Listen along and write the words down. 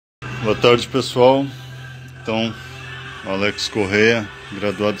Boa tarde, pessoal. Então, Alex Correia,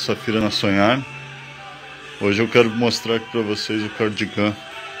 graduado de Safira na Sonhar. Hoje eu quero mostrar aqui para vocês o cardigan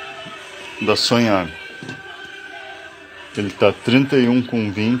da Sonhar. Ele está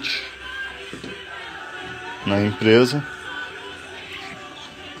 31,20 na empresa.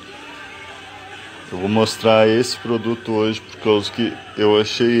 Eu vou mostrar esse produto hoje por causa que eu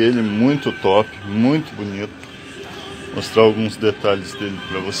achei ele muito top, muito bonito. Mostrar alguns detalhes dele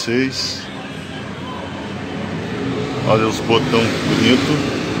para vocês. Olha os botões bonitos.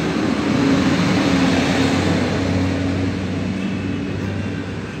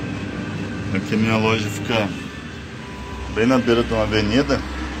 Aqui a minha loja fica bem na beira de uma avenida.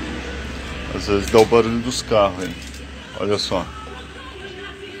 Às vezes dá o barulho dos carros aí. Olha só.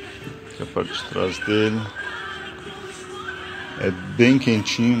 Aqui a parte de trás dele. É bem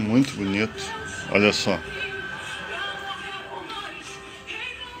quentinho, muito bonito. Olha só.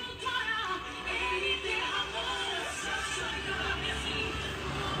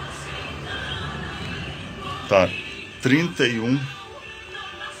 Tá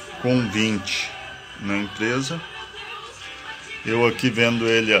 31,20 na empresa. Eu aqui vendo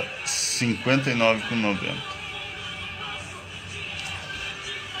ele a 59,90.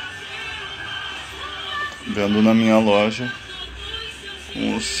 Vendo na minha loja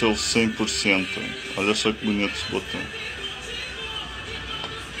com o seu 100%. Olha só que bonito esse botão.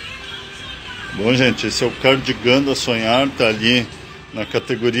 Bom, gente, esse é o cardigan da Sonhar, tá ali na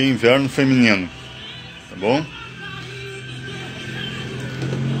categoria inverno feminino. Tá bom?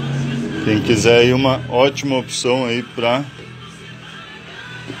 Quem quiser aí, uma ótima opção aí para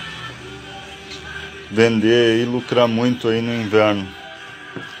vender e lucrar muito aí no inverno.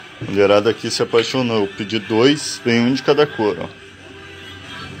 A mulherada aqui se apaixonou. Eu pedi 2, vem um de cada cor, ó.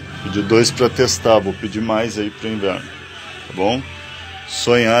 Pedi 2 para testar, vou pedir mais aí pro inverno. Tá bom?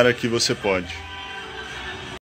 Sonhar aqui você pode.